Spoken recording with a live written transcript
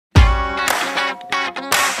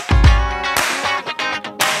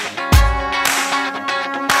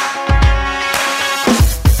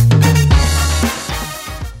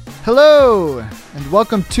Hello, and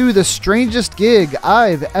welcome to the strangest gig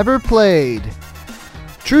I've ever played.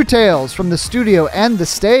 True tales from the studio and the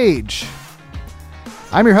stage.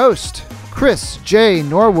 I'm your host, Chris J.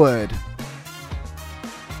 Norwood.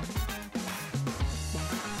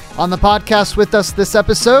 On the podcast with us this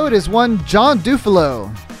episode is one John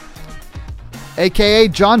Dufilho, aka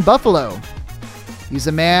John Buffalo. He's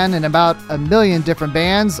a man in about 1 million different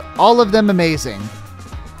bands, all of them amazing.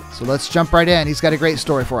 So let's jump right in. He's got a great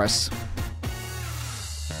story for us.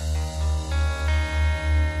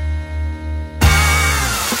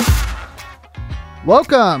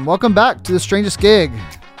 Welcome back to The Strangest Gig.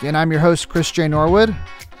 Again, I'm your host, Chris J. Norwood.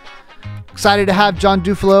 Excited to have John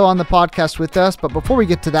Dufilho on the podcast with us, but before we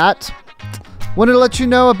get to that, wanted to let you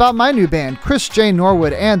know about my new band, Chris J.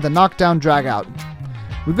 Norwood and the Knockdown Dragout.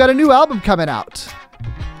 We've got a new album coming out.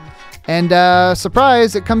 And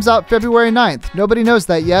surprise, it comes out February 9th. Nobody knows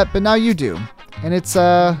that yet, but now you do. And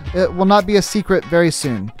it will not be a secret very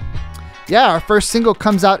soon. Yeah, our first single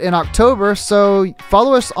comes out in October, so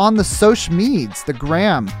follow us on the social meds, the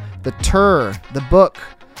gram, the tur, the book.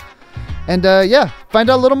 And find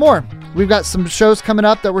out a little more. We've got some shows coming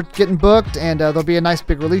up that we're getting booked, and there'll be a nice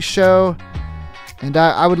big release show. And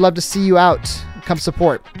I would love to see you out. Come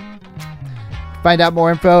support. Find out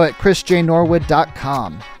more info at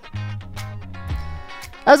chrisjnorwood.com.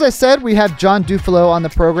 As I said, we have John Dufilho on the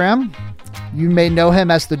program. You may know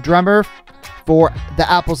him as the drummer for the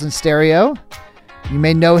Apples in Stereo. You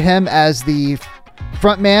may know him as the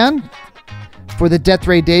frontman for the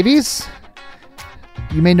Deathray Davies.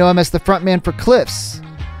 You may know him as the frontman for Cliffs.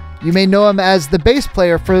 You may know him as the bass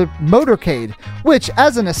player for Motorcade, which,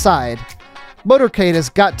 as an aside, Motorcade has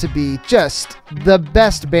got to be just the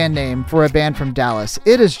best band name for a band from Dallas.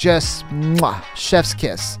 It is just chef's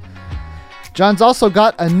kiss. John's also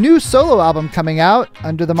got a new solo album coming out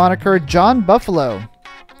under the moniker John Buffalo.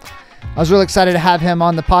 I was really excited to have him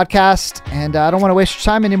on the podcast, and I don't want to waste your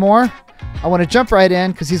time anymore. I want to jump right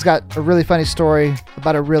in because he's got a really funny story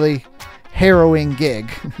about a really harrowing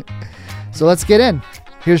gig. So let's get in.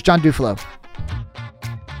 Here's John Dufilho.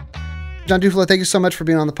 John Dufilho, thank you so much for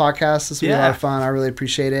being on the podcast. This will be a lot of fun. I really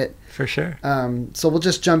appreciate it. For sure. So we'll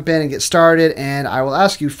just jump in and get started, and I will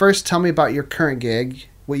ask you first, tell me about your current gig.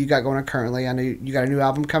 What you got going on currently. I know you got a new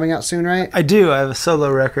album coming out soon, right? I do. I have a solo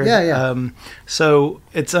record. Yeah. So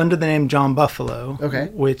it's under the name John Buffalo. Okay.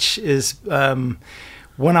 Which is when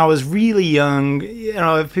I was really young. You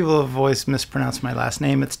know, people have always mispronounced my last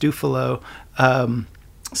name. It's Dufilho.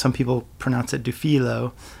 Some people pronounce it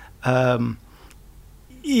Dufilho.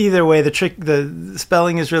 Either way, the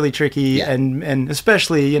spelling is really tricky, and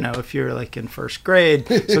especially if you're like in first grade.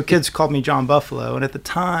 So kids called me John Buffalo, and at the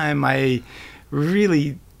time I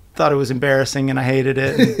really thought it was embarrassing and I hated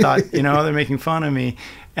it and thought, they're making fun of me.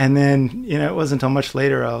 And then, it wasn't until much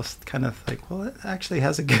later I was kind of like, well, it actually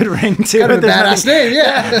has a good ring to it. Kind of a badass name,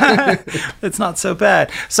 yeah. It's not so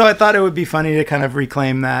bad. So I thought it would be funny to kind of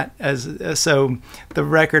reclaim that so the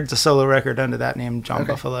record's a solo record under that name, John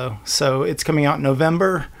Buffalo. So it's coming out in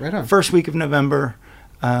November, right on. First week of November.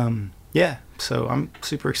 So I'm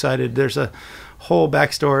super excited. There's a whole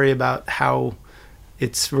backstory about how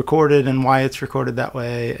it's recorded and why it's recorded that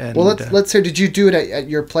way. And well, let's say, did you do it at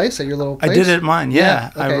your place, at your little place? I did it at mine, yeah.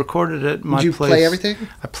 Okay. I recorded it at my place. Did you play everything?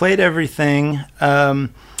 I played everything.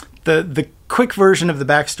 The quick version of the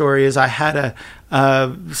backstory is I had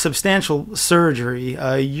a substantial surgery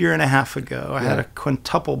a year and a half ago. I had a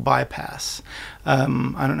quintuple bypass. I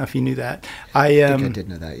don't know if you knew that. I think I did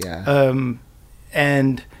know that, yeah.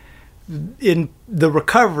 And in the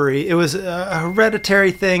recovery, it was a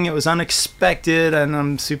hereditary thing. It was unexpected, and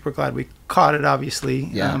I'm super glad we caught it, obviously.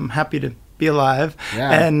 Yeah. I'm happy to be alive.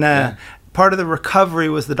 Yeah. And part of the recovery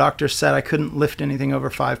was the doctor said I couldn't lift anything over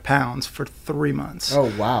 5 pounds for 3 months.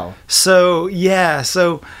 Oh, wow. So, yeah.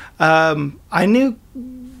 So I knew,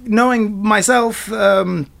 knowing myself,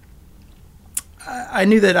 I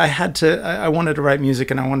knew that I wanted to write music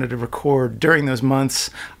and I wanted to record during those months.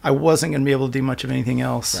 I wasn't going to be able to do much of anything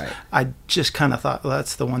else. Right. I just kind of thought, well,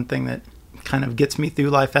 that's the one thing that kind of gets me through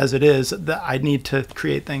life as it is, that I need to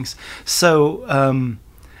create things. So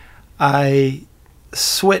I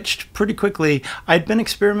switched pretty quickly. I'd been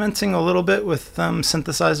experimenting a little bit with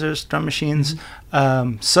synthesizers, drum machines.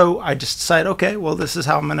 Mm-hmm. So I just decided, okay, well, this is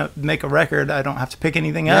how I'm going to make a record. I don't have to pick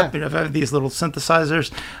anything up. I have these little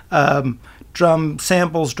synthesizers, drum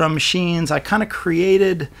samples, drum machines. I kind of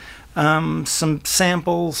created some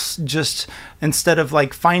samples, just instead of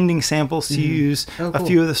like finding samples to use. Cool. A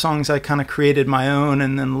few of the songs I kind of created my own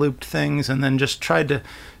and then looped things and then just tried to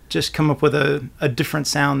just come up with a different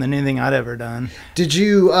sound than anything I'd ever done. Did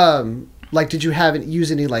you Like, did you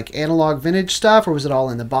use any like analog vintage stuff, or was it all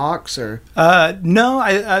in the box? Or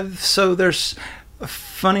no, so there's,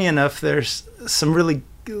 funny enough, there's some really.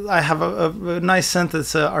 I have a nice synth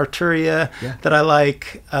that's Arturia that I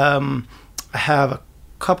like. I have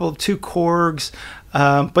two Korgs,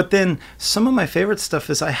 but then some of my favorite stuff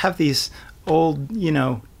is I have these old,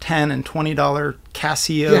 $10 and $20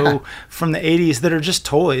 Casio from the 80s that are just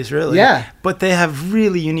toys, really. Yeah. But they have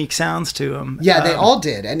really unique sounds to them. Yeah, they all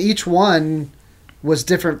did, and each one was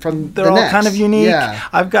different from they're the all next. kind of unique. Yeah.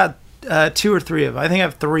 I've got 2 or 3 of them. I think I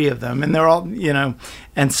have 3 of them, and they're all,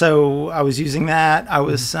 and so I was using that. I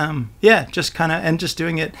was, just kind of, and just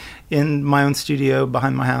doing it in my own studio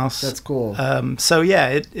behind my house. That's cool. So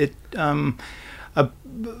yeah, a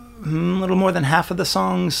little more than half of the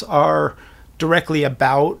songs are directly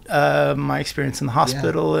about my experience in the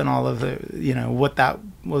hospital and all of the, what that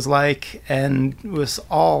was like, and it was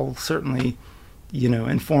all certainly,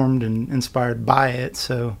 informed and inspired by it.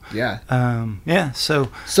 So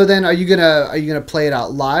So then, are you gonna play it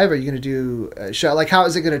out live? Are you gonna do a show? Like, how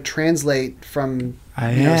is it gonna translate from?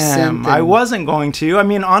 I wasn't going to. I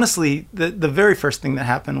mean, honestly, the very first thing that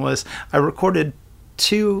happened was I recorded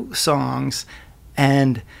 2 songs,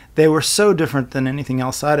 and they were so different than anything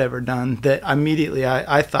else I'd ever done that immediately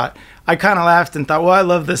I thought, I kind of laughed and thought, well, I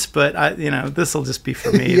love this, but this will just be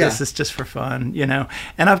for me. This is just for fun,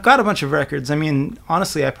 And I've got a bunch of records. I mean,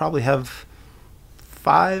 honestly, I probably have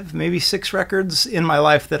 5, maybe 6 records in my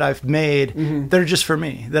life that I've made that are just for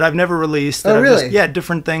me, that I've never released. That really?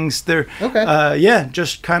 Different things. They're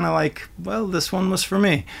just kind of like, well, this one was for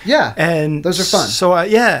me. Yeah, and those are fun. So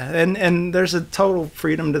and there's a total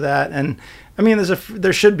freedom to that, and I mean,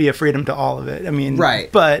 there should be a freedom to all of it. I mean,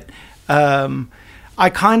 right. But I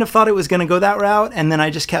kind of thought it was going to go that route, and then I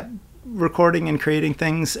just kept recording and creating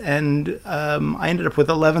things, and I ended up with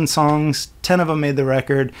 11 songs. 10 of them made the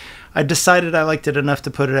record. I decided I liked it enough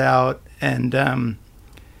to put it out, and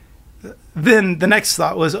then the next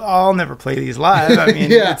thought was, I'll never play these live. I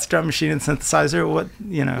mean, it's drum machine and synthesizer.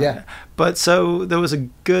 Yeah. But so there was a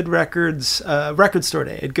Good Records record store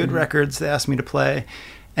day at Good Records. They asked me to play.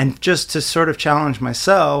 And just to sort of challenge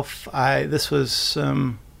myself, this was,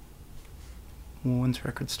 when's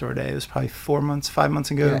Record Store Day? It was probably 5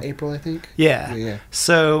 months ago. Yeah, April, I think. Yeah.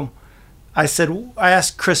 So I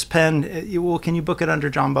asked Chris Penn, well, can you book it under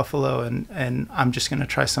John Buffalo? And I'm just going to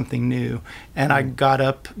try something new. And I got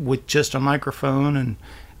up with just a microphone and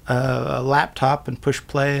a laptop and push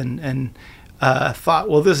play and thought,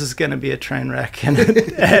 well, this is going to be a train wreck, and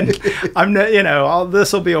I'm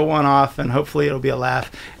this will be a one-off, and hopefully it'll be a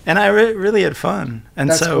laugh. And I really had fun,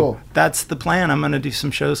 and that's cool. That's the plan. I'm going to do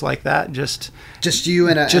some shows like that, just you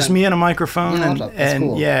and me and a microphone, and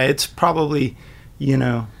cool. It's probably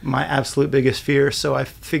my absolute biggest fear. So I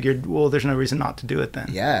figured, well, there's no reason not to do it then.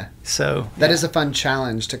 Yeah. So that is a fun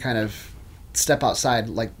challenge to kind of step outside,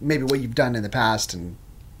 like maybe what you've done in the past and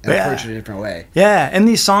approach it a different way. Yeah, and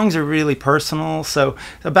these songs are really personal. So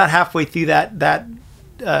about halfway through that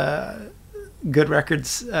Good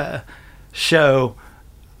Records show,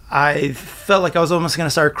 I felt like I was almost going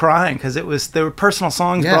to start crying because they were personal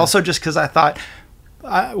songs, but also just because I thought,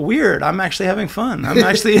 weird, I'm actually having fun. I'm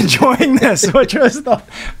actually enjoying this, which was the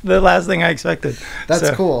last thing I expected. That's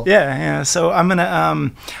cool. Yeah. So I'm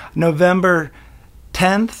gonna November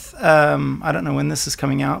 10th. I don't know when this is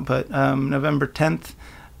coming out, but November 10th.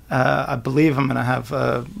 I believe I'm going to have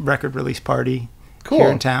a record release party here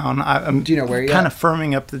in town. Do you know where you're kind of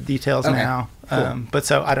firming up the details now. Cool. But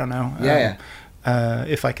so I don't know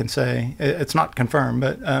if I can say. It's not confirmed,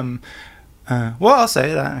 but well, I'll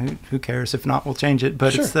say it. Who cares? If not, we'll change it.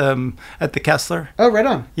 But it's at the Kessler. Oh, right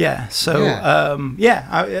on. Yeah. So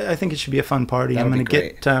I think it should be a fun party. I'm going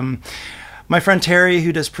to get my friend Terry,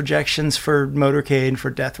 who does projections for Motorcade,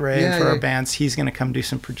 for Deathray, and for our bands, he's going to come do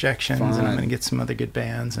some projections, and I'm going to get some other good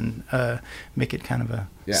bands and make it kind of a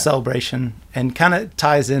celebration, and kind of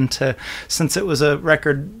ties into, since it was a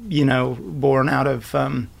record, born out of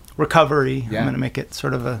recovery, I'm going to make it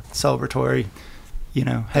sort of a celebratory,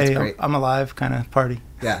 hey, I'm alive kind of party.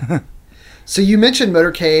 Yeah. So you mentioned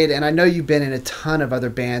Motorcade, and I know you've been in a ton of other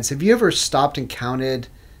bands. Have you ever stopped and counted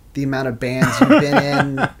the amount of bands you've been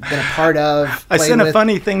in, been a part of? I sent a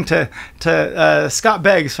funny thing to Scott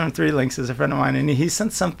Beggs from Three Links, is a friend of mine, and he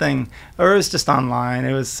sent something, or it was just online,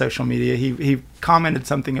 it was social media. He commented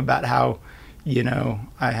something about how,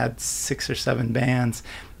 I had 6 or 7 bands.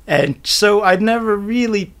 And so I'd never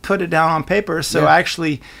really put it down on paper, so I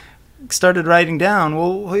actually started writing down,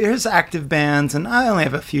 well, here's active bands, and I only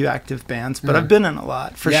have a few active bands, but I've been in a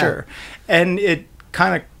lot, for sure. And it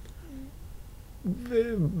kind of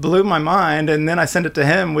blew my mind, and then I sent it to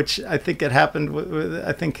him, which I think it happened with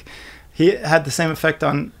I think he had the same effect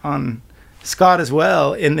on Scott as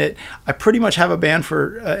well, in that I pretty much have a band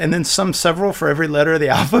for, and then several for every letter of the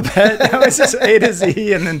alphabet. That was just A to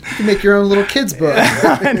Z, and then you can make your own little kids book.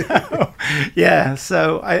 I know. Yeah,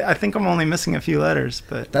 so I think I'm only missing a few letters,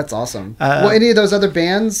 but that's awesome. Well, any of those other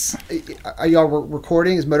bands, are y'all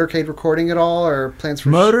recording? Is Motorcade recording at all, or plans for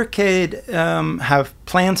Motorcade? Have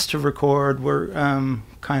plans to record. We're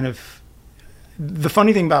kind of. The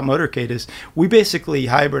funny thing about Motorcade is we basically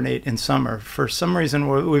hibernate in summer. For some reason,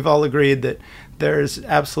 we've all agreed that there's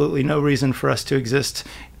absolutely no reason for us to exist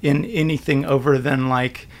in anything over than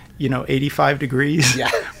 85 degrees. Yeah.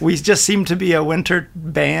 We just seem to be a winter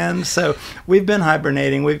band. So we've been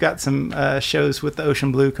hibernating. We've got some shows with the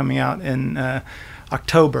Ocean Blue coming out in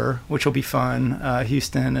October, which will be fun.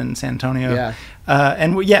 Houston and San Antonio. Yeah.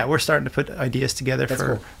 And we're starting to put ideas together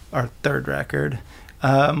for cool. our third record.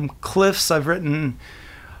 Cliffs, I've written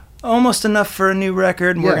almost enough for a new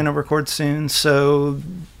record, and we're going to record soon, so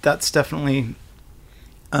that's definitely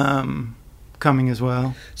coming as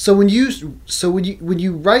well. So when you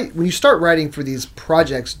start writing for these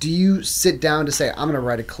projects, do you sit down to say, I'm going to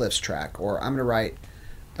write a Cliffs track, or I'm going to write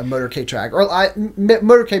a Motorcade track, or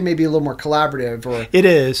Motorcade may be a little more collaborative, or it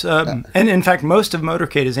is, and in fact, most of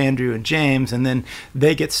Motorcade is Andrew and James, and then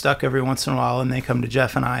they get stuck every once in a while, and they come to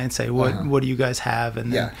Jeff and I and say, "What do you guys have?"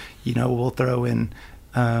 And then we'll throw in,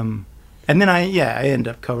 and then I end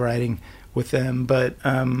up co-writing with them, but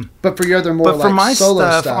for your other more for my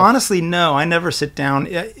solo stuff, honestly, no, I never sit down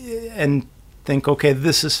and think, okay,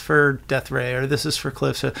 this is for Deathray or this is for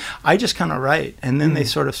Cliffs. I just kind of write, and then they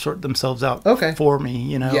sort of sort themselves out for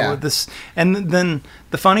me, this. And then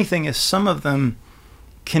the funny thing is, some of them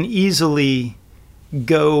can easily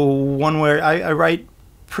go one way. I write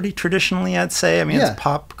pretty traditionally, I'd say. I mean, it's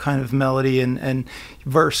pop kind of melody and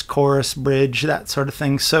verse, chorus, bridge, that sort of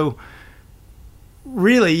thing. So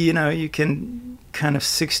really, you can kind of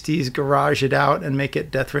 60s garage it out and make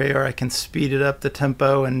it Deathray, or I can speed it up the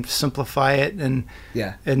tempo and simplify it and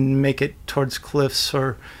make it towards Cliffs.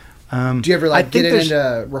 Or do you ever get it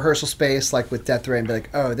into rehearsal space with Deathray and be like,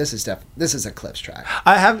 oh, this is a Cliffs track?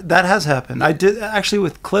 That has happened. I did actually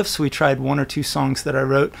with Cliffs. We tried one or two songs that I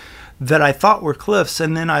wrote that I thought were Cliffs,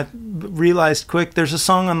 and then I realized quick there's a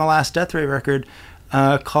song on the last Deathray record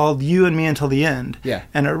called You and Me Until the End. Yeah.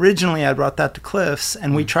 And originally I brought that to Cliffs,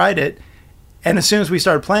 and we tried it. And as soon as we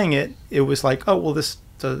started playing it, it was like, oh, well, this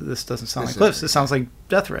doesn't sound like Cliffs. This sounds like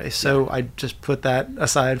Deathray. So I just put that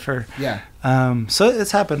aside for... Yeah. So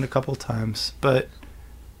it's happened a couple times. But,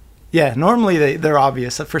 yeah, normally they're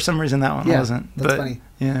obvious. For some reason, that one wasn't. That's funny.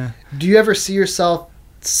 Yeah. Do you ever see yourself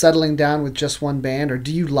settling down with just one band, or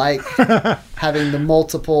do you like having the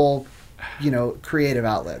multiple, creative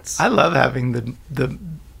outlets? I love having the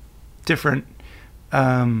different...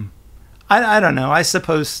 I don't know. I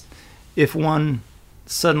suppose... if one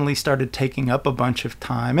suddenly started taking up a bunch of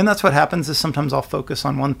time, and that's what happens, is sometimes I'll focus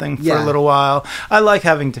on one thing for a little while. I like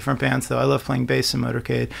having different bands, though. I love playing bass in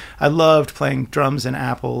Motorcade. I loved playing drums in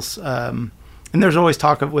Apples. And there's always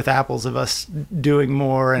talk with Apples of us doing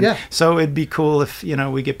more. And so it'd be cool if,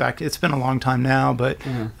 we get back. It's been a long time now, but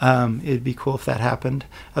it'd be cool if that happened.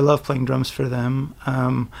 I love playing drums for them.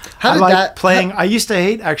 I used to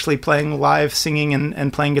hate actually playing live, singing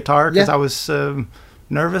and playing guitar, because I was...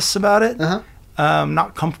 nervous about it,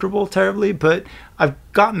 not comfortable terribly, but I've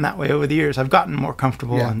gotten that way over the years. I've gotten more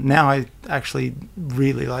comfortable, and now I actually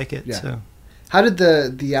really like it. So, how did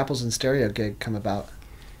the Apples in Stereo gig come about?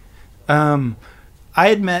 I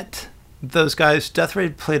had met those guys.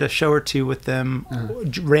 Deathray played a show or two with them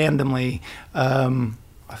randomly.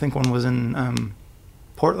 I think one was in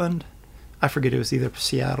Portland. I forget, it was either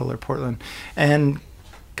Seattle or Portland, and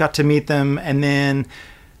got to meet them, and then.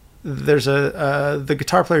 There's the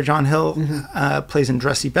guitar player John Hill plays in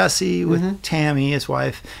Dressy Bessie with Tammy, his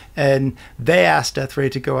wife, and they asked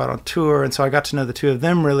Deathray to go out on tour, and so I got to know the two of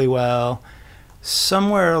them really well.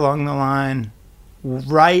 Somewhere along the line,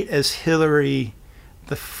 right as Hillary,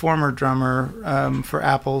 the former drummer for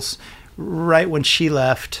Apples, right when she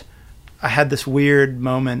left, I had this weird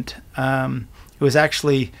moment. It was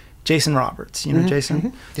actually Jason Roberts,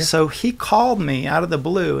 Jason? Yeah. So he called me out of the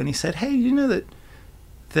blue, and he said, hey, you know that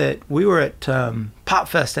we were at Pop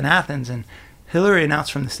Fest in Athens, and Hillary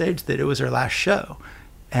announced from the stage that it was her last show.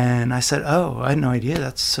 And I said, oh, I had no idea.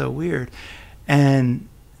 That's so weird. And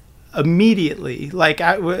immediately,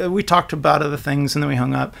 we talked about other things, and then we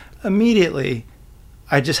hung up. Immediately,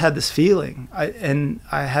 I just had this feeling.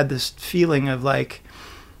 I had this feeling of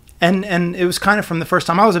and it was kind of from the first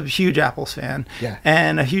time. I was a huge Apples fan,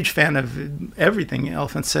 and a huge fan of everything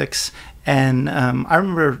Elephant Six. And I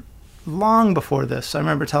remember... long before this, I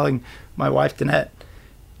remember telling my wife, Danette,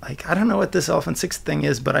 like, I don't know what this Elephant Six thing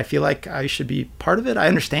is, but I feel like I should be part of it. I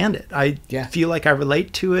understand it. I feel like I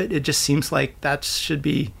relate to it. It just seems like that should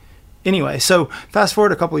be. Anyway, so fast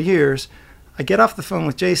forward a couple of years, I get off the phone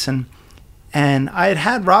with Jason, and I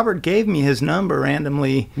had Robert gave me his number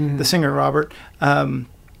randomly, the singer Robert,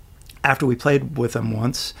 after we played with him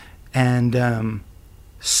once. And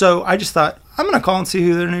so I just thought, I'm going to call and see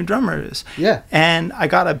who their new drummer is. Yeah. And I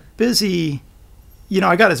got I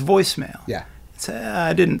got his voicemail. Yeah.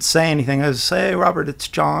 I didn't say anything. I was say, hey, Robert, it's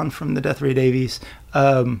John from the Deathray Davies.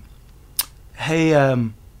 Hey,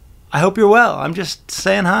 I hope you're well. I'm just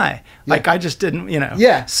saying hi. Yeah. Like, I just didn't,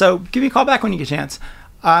 Yeah. So give me a call back when you get a chance.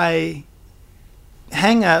 I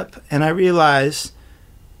hang up, and I realize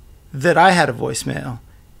that I had a voicemail,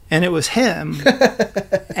 and it was him,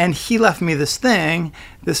 and he left me this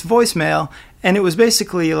voicemail, and it was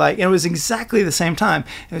basically like, it was exactly the same time.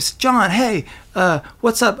 It was, John, hey,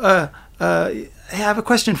 what's up? Hey, I have a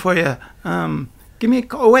question for you. Give me a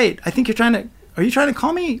call. Oh, wait, I think are you trying to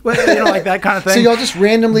call me? Like that kind of thing. So y'all just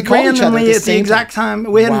randomly call each other at the exact time.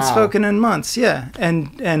 We hadn't spoken in months. Yeah.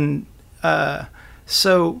 And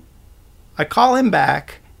so I call him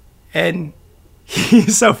back, and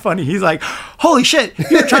he's so funny. He's like, holy shit,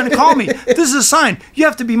 you're trying to call me. This is a sign. You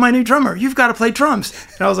have to be my new drummer. You've got to play drums.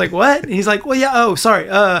 And I was like, what? And he's like, well, yeah. Oh, sorry.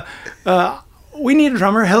 We need a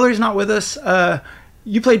drummer. Hillary's not with us.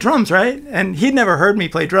 You play drums, right? And he'd never heard me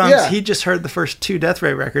play drums. Yeah. He just heard the first 2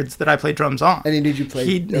 Deathray records that I played drums on. And he knew you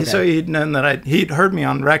played. Okay. So he'd known that he'd heard me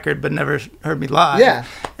on record, but never heard me live. Yeah.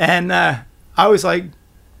 And I was like,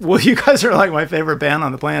 well, you guys are like my favorite band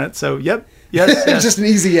on the planet. So, yes. Just an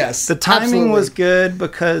easy yes. The timing was good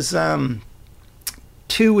because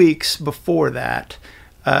 2 weeks before that,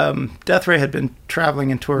 Deathray had been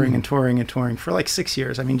traveling and touring and touring and touring for like 6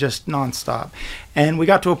 years. I mean, just nonstop. And we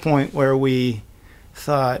got to a point where we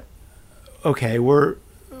thought, okay,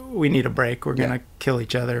 we need a break. We're gonna kill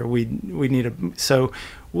each other. We need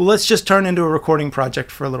let's just turn into a recording project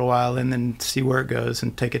for a little while and then see where it goes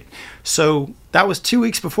and take it. So that was 2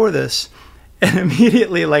 weeks before this. And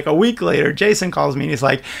immediately, like a week later, Jason calls me and he's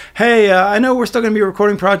like, hey, I know we're still going to be a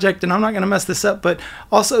recording project and I'm not going to mess this up, but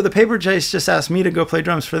also the Paper Chase just asked me to go play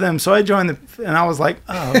drums for them. So I joined and I was like,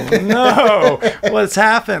 oh no, what's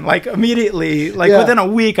happened? Like immediately, within a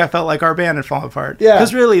week, I felt like our band had fallen apart. Yeah.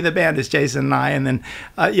 Because really the band is Jason and I, and then,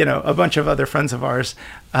 a bunch of other friends of ours.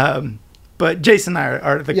 But Jason and I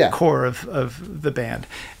are the core of the band.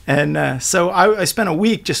 And so I spent a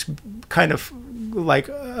week just kind of like,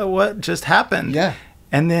 what just happened? Yeah.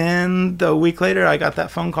 And then a week later, I got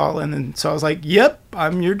that phone call. And then so I was like, yep,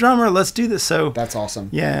 I'm your drummer. Let's do this. So that's awesome.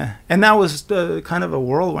 Yeah. And that was kind of a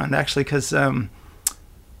whirlwind, actually, because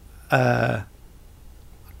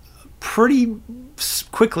pretty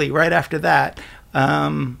quickly right after that,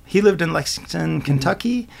 he lived in Lexington,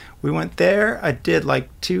 Kentucky. We went there. I did like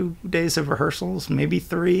 2 days of rehearsals, maybe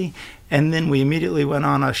 3. And then we immediately went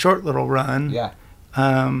on a short little run. Yeah.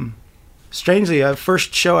 Strangely, the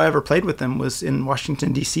first show I ever played with them was in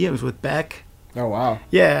Washington, D.C. It was with Beck. Oh, wow.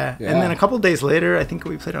 Yeah. And then a couple days later, I think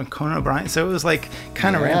we played on Conan O'Brien. So it was like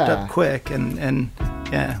kind of ramped up quick. And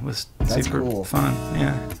yeah, it was super cool. Fun.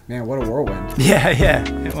 Yeah. Man, what a whirlwind. Yeah,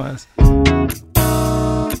 it was.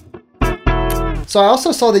 So I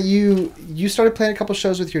also saw that you started playing a couple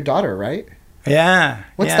shows with your daughter, right? Yeah.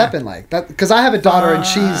 What's that been like? Because I have a daughter and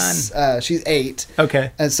she's 8.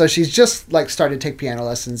 Okay. And so she's just like started to take piano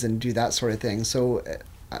lessons and do that sort of thing. So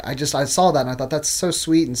I saw that and I thought that's so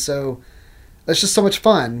sweet and that's just so much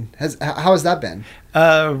fun. How has that been?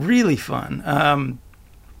 Really fun.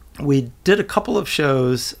 We did a couple of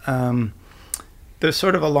shows. There's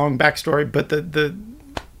sort of a long backstory, but the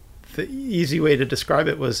easy way to describe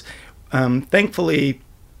it was, thankfully,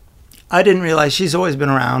 I didn't realize she's always been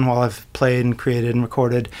around while I've played and created and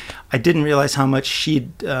recorded. I didn't realize how much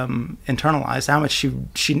she'd internalized, how much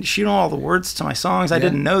she knew all the words to my songs. I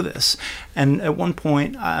didn't know this. And at one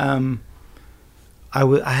point, I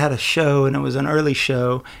had a show, and it was an early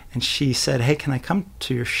show, and she said, hey, can I come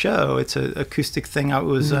to your show? It's an acoustic thing. It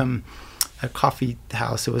was a coffee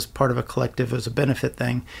house. It was part of a collective. It was a benefit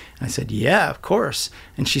thing. And I said, yeah, of course.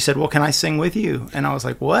 And she said, well, can I sing with you? And I was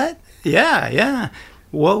like, what? Yeah.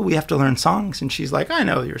 Well, we have to learn songs. And she's like, I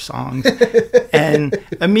know your songs. And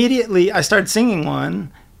immediately I started singing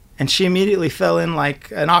one, and she immediately fell in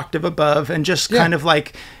like an octave above and just kind of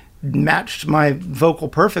like matched my vocal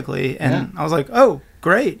perfectly. And I was like, oh,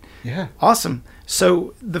 great. Yeah. Awesome.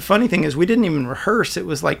 So the funny thing is we didn't even rehearse. It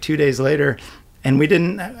was like 2 days later, and we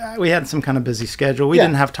had some kind of busy schedule. We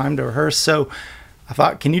didn't have time to rehearse. So I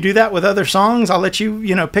thought, can you do that with other songs? I'll let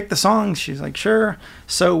you, pick the songs. She's like, sure.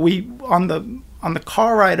 So we, on the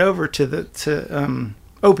car ride over to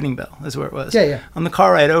Opening Bell is where it was. Yeah, yeah. On the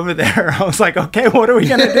car ride over there, I was like, okay, what are we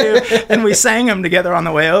going to do? And we sang them together on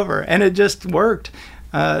the way over, and it just worked.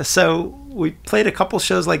 So we played a couple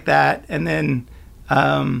shows like that, and then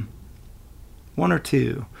one or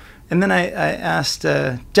two. And then I asked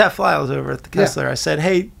Jeff Lyles over at the Kessler, I said,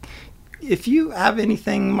 hey, if you have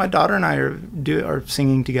anything, my daughter and I are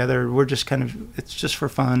singing together. We're just it's just for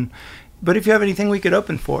fun. But if you have anything we could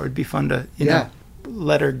open for, it'd be fun to, you know,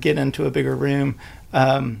 let her get into a bigger room,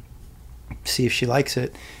 see if she likes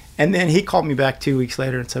it. And then he called me back 2 weeks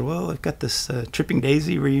later and said, well, I've got this Tripping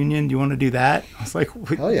Daisy reunion. Do you want to do that? I was like,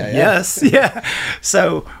 yes. Yeah.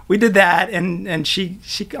 So we did that. And she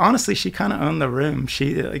honestly, she kind of owned the room.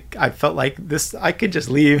 I felt like I could just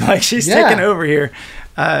leave. Like, she's taking over here.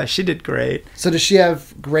 She did great. So does she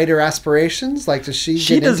have greater aspirations? Like, does she?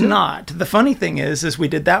 She does not. The funny thing is we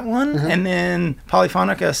did that one. And then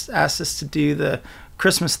Polyphonic asked us to do the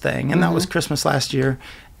Christmas thing. And that was Christmas last year.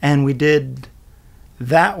 And we did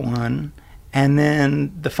that one. And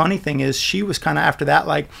then the funny thing is she was kind of after that,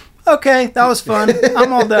 like, okay, that was fun,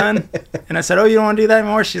 I'm all done. And I said, oh, you don't want to do that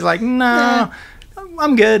anymore? She's like, no,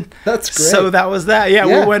 I'm good. That's great. So that was that. Yeah,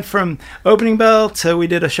 we went from Opening Bell to we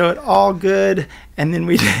did a show at All Good, and then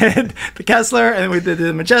we did the Kessler, and then we did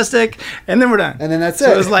the Majestic, and then we're done. And then that's so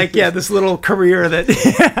it. It was like, this little career that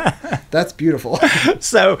That's beautiful.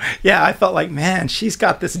 So I felt like, man, she's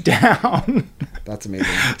got this down. That's amazing.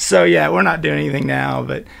 So we're not doing anything now,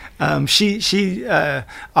 but she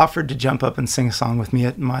offered to jump up and sing a song with me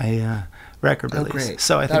at my record release. Great.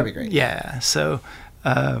 So I think that'd be great. Yeah. So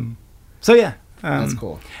that's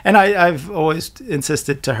cool. And I've always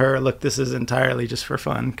insisted to her, look, this is entirely just for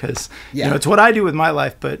fun, because you know, it's what I do with my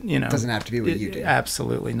life, but you know, it doesn't have to be what you do.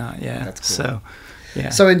 Absolutely not. Yeah. That's cool. So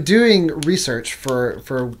So in doing research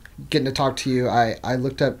for getting to talk to you, I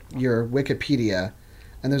looked up your Wikipedia,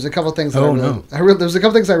 and there's a couple things that there's a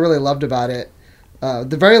couple things I really loved about it.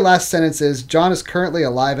 The very last sentence is, John is currently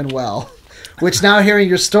alive and well, which now hearing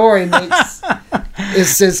your story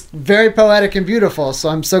is very poetic and beautiful. So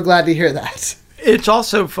I'm so glad to hear that. It's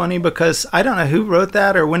also funny because I don't know who wrote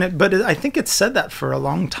that or when but I think it's said that for a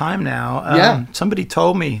long time now. Somebody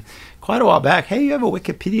told me quite a while back, hey, you have a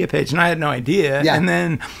Wikipedia page, and I had no idea. And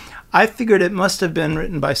then I figured it must have been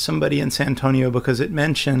written by somebody in San Antonio, because it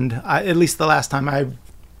mentioned, at least the last time I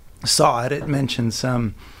saw it, it mentioned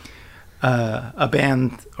some a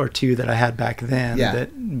band or two that I had back then that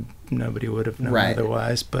nobody would have known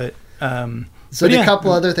otherwise. But so the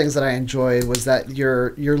couple other things that I enjoyed was that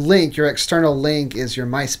your link, your external link, is your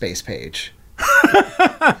MySpace page.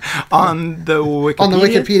 On the Wikipedia? On the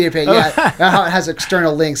Wikipedia page, how it has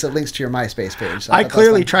external links. It links to your MySpace page. So I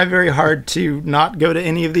clearly try very hard to not go to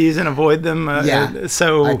any of these and avoid them.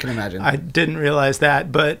 So I can imagine. I didn't realize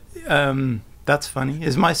that, but that's funny.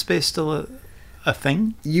 Is MySpace still a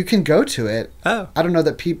thing? You can go to it. Oh. I don't know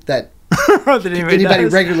that that anybody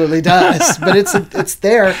regularly does, but it's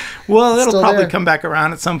there. Well, it'll probably come back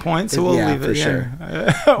around at some point, so we'll leave it. For sure.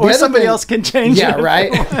 Or somebody else can change it. Yeah,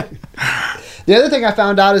 right. The other thing I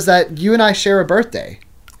found out is that you and I share a birthday.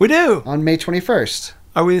 We do. On May 21st.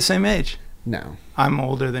 Are we the same age? No. I'm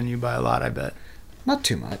older than you by a lot, I bet. Not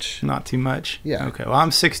too much. Not too much? Yeah. Okay, well,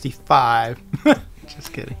 I'm 65.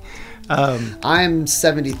 Just kidding. I'm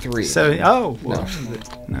 73. No.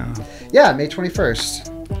 Yeah, May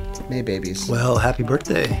 21st. May babies. Well, happy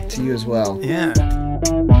birthday. To you as well. Yeah.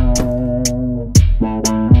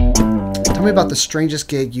 Tell me about the strangest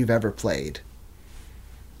gig you've ever played.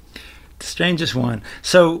 The strangest one.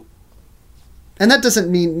 So, and that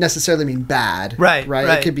doesn't necessarily mean bad. Right.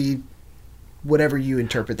 It could be whatever you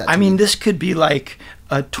interpret that to mean, this could be like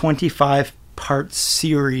a 25-part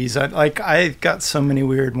series. I've got so many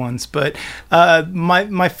weird ones, but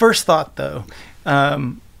my first thought though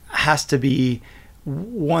has to be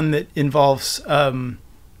one that involves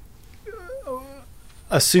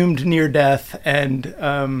assumed near death and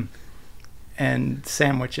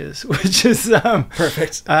sandwiches, which is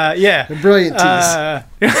perfect. Yeah, a brilliant tease.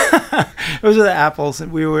 It was with the Apples,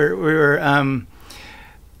 and we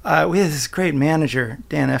had this great manager,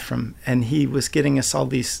 Dan Ephraim, and he was getting us all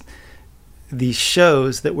these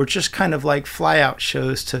shows that were just kind of like fly out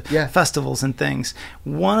shows to festivals and things.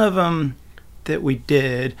 One of them that we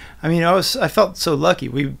did, I mean, I felt so lucky.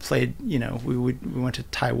 We played, we went to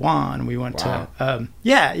Taiwan, we went to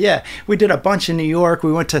we did a bunch in New York.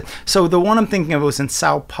 We went to, so the one I'm thinking of was in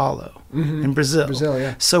Sao Paulo, in Brazil.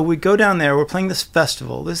 So we go down there, we're playing this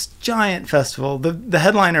festival, this giant festival. The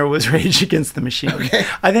headliner was Rage Against the Machine.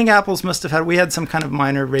 I think Apples must have we had some kind of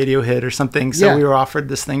minor radio hit or something, so we were offered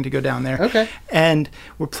this thing to go down there. And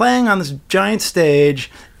we're playing on this giant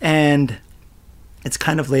stage, and it's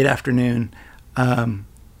kind of late afternoon.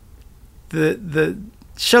 the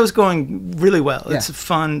show's going really well. Yeah. It's a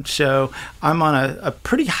fun show. I'm on a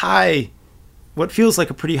pretty high, what feels like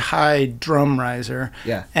a pretty high drum riser.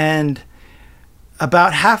 Yeah. And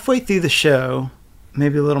about halfway through the show,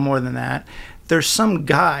 maybe a little more than that, there's some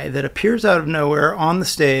guy that appears out of nowhere on the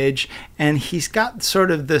stage, and he's got sort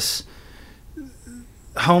of this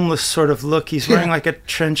homeless sort of look. He's wearing like a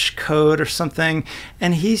trench coat or something,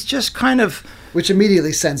 and he's just kind of, which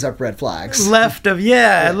immediately sends up red flags. Left of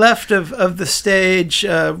the stage,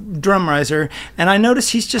 drum riser, and I notice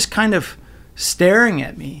he's just kind of staring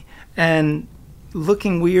at me and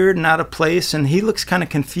looking weird and out of place, and he looks kind of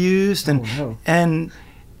confused, and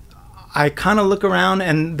I kind of look around,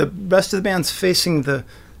 and the rest of the band's facing the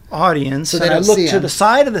audience, so and I look to the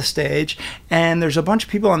side of the stage, and there's a bunch of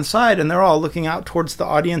people on the side, and they're all looking out towards the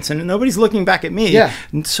audience, and nobody's looking back at me. Yeah.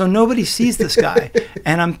 And so nobody sees this guy.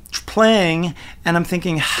 And I'm playing, and I'm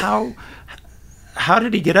thinking, how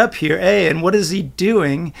did he get up here? And what is he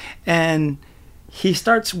doing? And he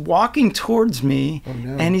starts walking towards me,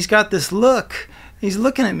 and he's got this look. He's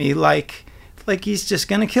looking at me like he's just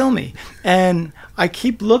gonna kill me. And I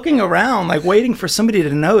keep looking around, like waiting for somebody to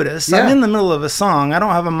notice. Yeah. I'm in the middle of a song. I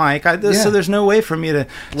don't have a mic, so there's no way for me to.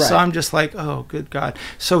 Right. So I'm just like, oh, good God.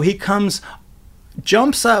 So he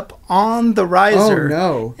jumps up on the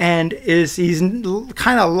riser, and he's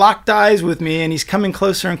kind of locked eyes with me, and he's coming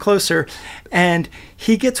closer and closer, and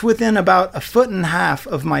he gets within about 1.5 feet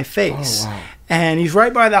of my face. Oh, wow. And he's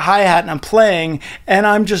right by the hi-hat, and I'm playing, and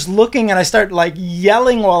I'm just looking, and I start like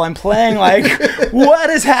yelling while I'm playing, like, what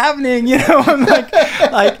is happening? I'm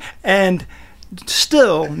like, and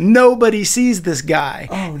still nobody sees this guy.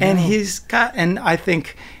 Oh, no. And I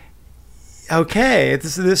think, okay,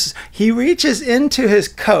 he reaches into his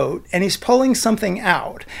coat, and he's pulling something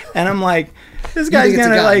out, and I'm like, this guy's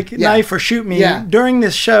gonna knife or shoot me during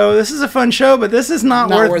this show. This is a fun show, but this is not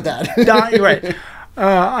worth that. Right.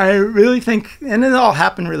 I really think, and it all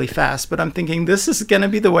happened really fast, but I'm thinking this is going to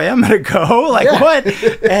be the way I'm going to go. What?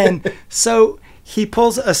 And so he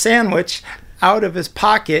pulls a sandwich out of his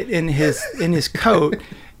pocket in his coat,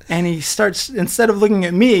 and he starts, instead of looking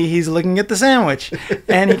at me, he's looking at the sandwich,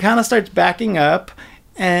 and he kind of starts backing up,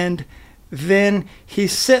 and then he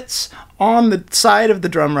sits on the side of the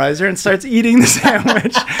drum riser and starts eating the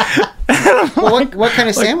sandwich. Well, what kind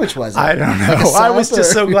of sandwich was it? I don't know. I was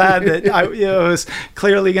just so glad that it was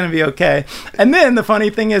clearly going to be okay. And then the funny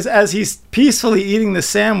thing is, as he's peacefully eating the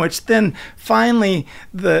sandwich, then finally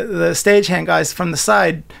the stagehand guys from the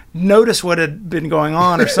side notice what had been going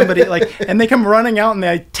on, or somebody and they come running out and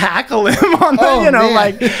they tackle him on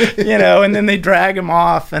the, and then they drag him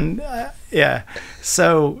off, and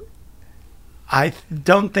so. I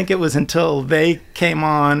don't think it was until they came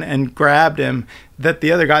on and grabbed him that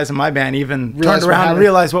the other guys in my band even turned around and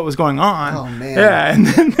realized what was going on. Oh, man. Yeah, and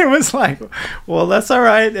then it was like, well, that's all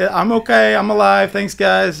right. I'm okay. I'm alive. Thanks,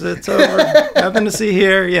 guys. It's over. Nothing to see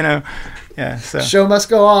here, Yeah, so. Show must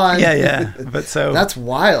go on. Yeah. But so. That's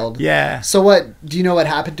wild. Yeah. So do you know what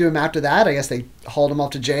happened to him after that? I guess they hauled him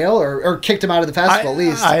off to jail or kicked him out of the festival at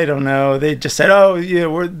least. I don't know. They just said,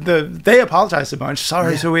 they apologized a bunch.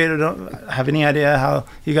 Sorry, so we don't have any idea how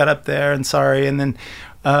he got up there, and sorry. And then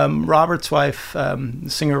Robert's wife,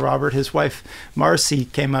 singer Robert, his wife Marcy,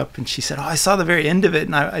 came up and she said, I saw the very end of it,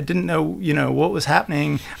 and I didn't know, what was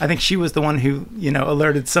happening. I think she was the one who,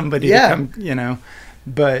 alerted somebody to come,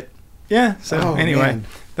 but yeah. So anyway, man.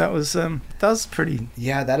 That was pretty.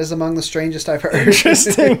 Yeah, that is among the strangest I've heard.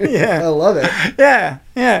 Interesting. Yeah, I love it. Yeah,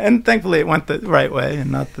 and thankfully it went the right way,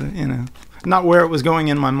 and not where it was going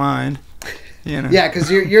in my mind. Yeah,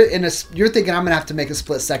 because you're thinking I'm gonna have to make a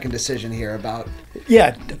split-second decision here about.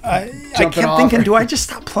 Yeah, I kept thinking, do I just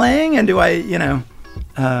stop playing, and do I, yeah.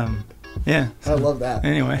 So, I love that.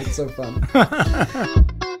 Anyway, it's so fun.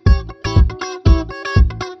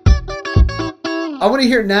 I want to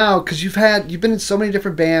hear now, because you've been in so many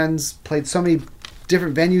different bands, played so many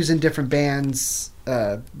different venues in different bands,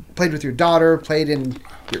 played with your daughter, played in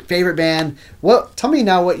your favorite band. Tell me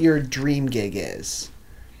now what your dream gig is.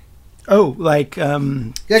 Oh, that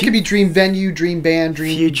could be dream venue, dream band,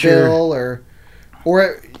 dream future. Bill,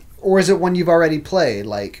 or is it one you've already played?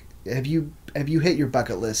 Like, have you hit your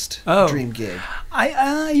bucket list dream gig?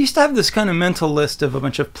 I used to have this kind of mental list of a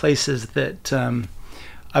bunch of places that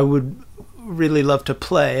I would really love to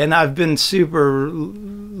play, and I've been super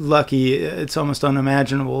lucky. It's almost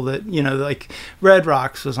unimaginable that like Red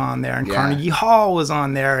Rocks was on there, and Carnegie Hall was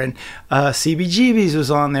on there, and CBGB's was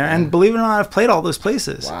on there, and believe it or not, I've played all those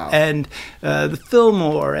places. Wow. And the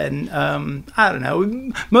Fillmore, and I don't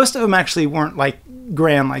know, most of them actually weren't like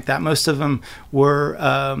grand like that. Most of them were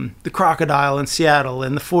the Crocodile in Seattle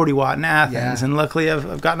and the 40 Watt in Athens, and luckily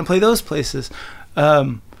I've gotten to play those places.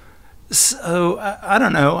 So I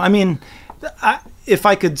don't know. I mean, if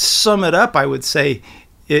I could sum it up, I would say,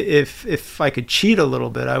 if I could cheat a little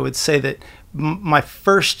bit, I would say that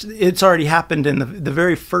it's already happened in the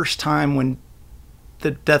very first time when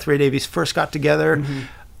the Deathray Davies first got together,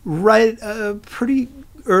 right pretty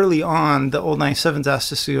early on. The old 97s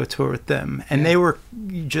asked us to go tour with them, and they were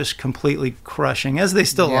just completely crushing, as they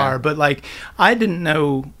still are. But like, I didn't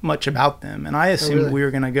know much about them, and I assumed we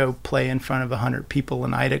were going to go play in front of 100 people a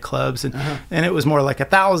night at clubs, and it was more like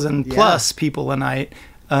 1,000 plus people a night.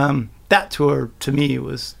 That tour to me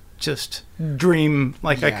was just dream.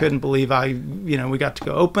 Like, I couldn't believe we got to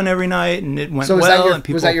go open every night, and it went so well.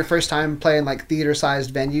 Was that your first time playing like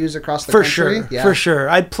theater-sized venues across the country? For sure.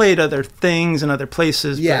 I'd played other things and other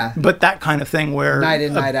places, but that kind of thing where night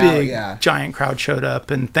in, night big, out, giant crowd showed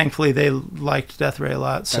up, and thankfully they liked Deathray a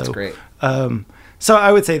lot. So, that's great. So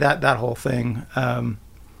I would say that whole thing.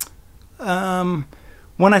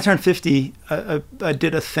 When I turned 50, I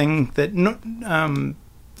did a thing that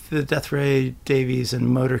the Deathray Davies and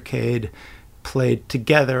Motorcade played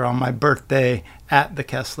together on my birthday at the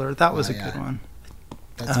Kessler. That was a good one.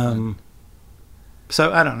 That's fun.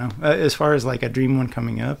 So I don't know, as far as like a dream one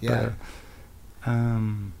coming up. I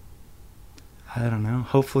don't know.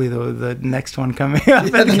 Hopefully the next one coming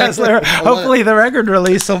up at the Kessler, hopefully the record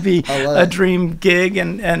release will be a dream gig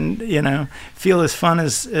and feel as fun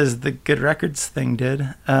as the Good Records thing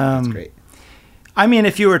did. That's great. I mean,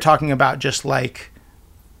 if you were talking about just like,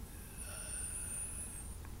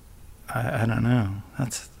 I don't know.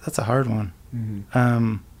 That's a hard one.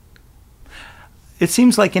 It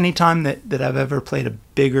seems like any time that I've ever played a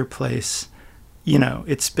bigger place,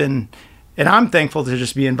 it's been, and I'm thankful to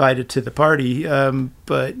just be invited to the party.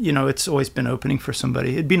 But it's always been opening for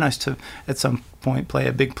somebody. It'd be nice to at some point play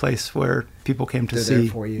a big place where people came to see.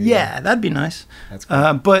 There for you, that'd be nice. That's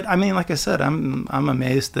cool. But I mean, like I said, I'm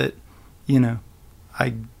amazed that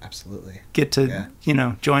I absolutely get to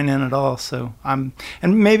join in at all. So and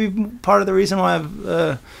maybe part of the reason why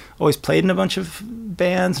I've always played in a bunch of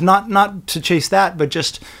bands, not to chase that, but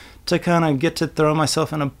just to kind of get to throw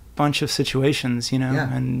myself in a bunch of situations,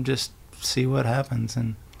 and just see what happens.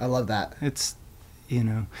 And I love that. It's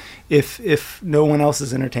if no one else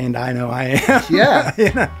is entertained, I know I am.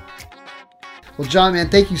 Yeah. Well, John, man,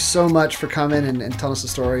 thank you so much for coming and telling us the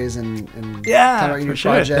stories and talking about your new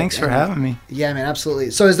project. Thanks for having me. Yeah, man, absolutely.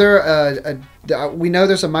 So is there we know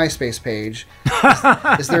there's a MySpace page.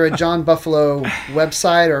 Is there a John Buffalo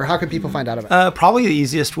website, or how can people find out about it? Probably the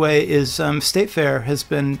easiest way is State Fair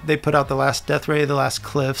they put out the last Deathray, the last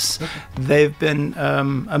Cliffs. Okay. They've been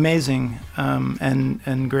amazing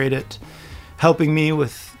and great at helping me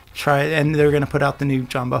with and they're going to put out the new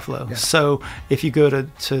John Buffalo. Yeah. So if you go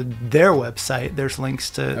to their website, there's links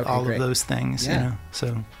to all of those things.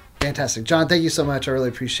 So fantastic, John. Thank you so much. I really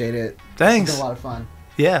appreciate it. Thanks. It's been a lot of fun.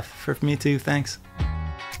 Yeah, for me too. Thanks.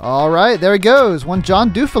 All right, there he goes. One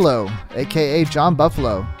John Dufilho, aka John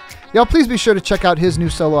Buffalo. Y'all, please be sure to check out his new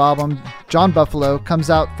solo album, John Buffalo. Comes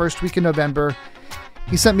out first week in November.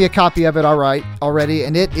 He sent me a copy of it already,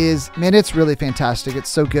 and it's really fantastic. It's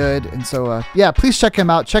so good. And so, please check him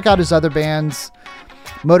out. Check out his other bands,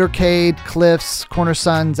 Motorcade, Cliffs, Corner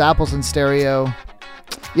Suns, Apples in Stereo.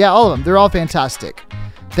 Yeah, all of them. They're all fantastic.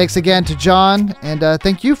 Thanks again to John, and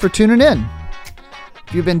thank you for tuning in.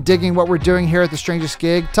 If you've been digging what we're doing here at The Strangest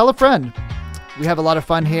Gig, tell a friend. We have a lot of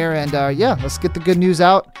fun here, and let's get the good news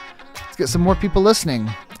out. Let's get some more people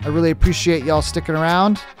listening. I really appreciate y'all sticking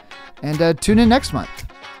around. And tune in next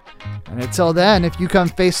month. And until then, if you come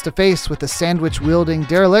face to face with a sandwich-wielding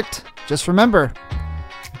derelict, just remember,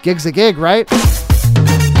 gig's a gig, right?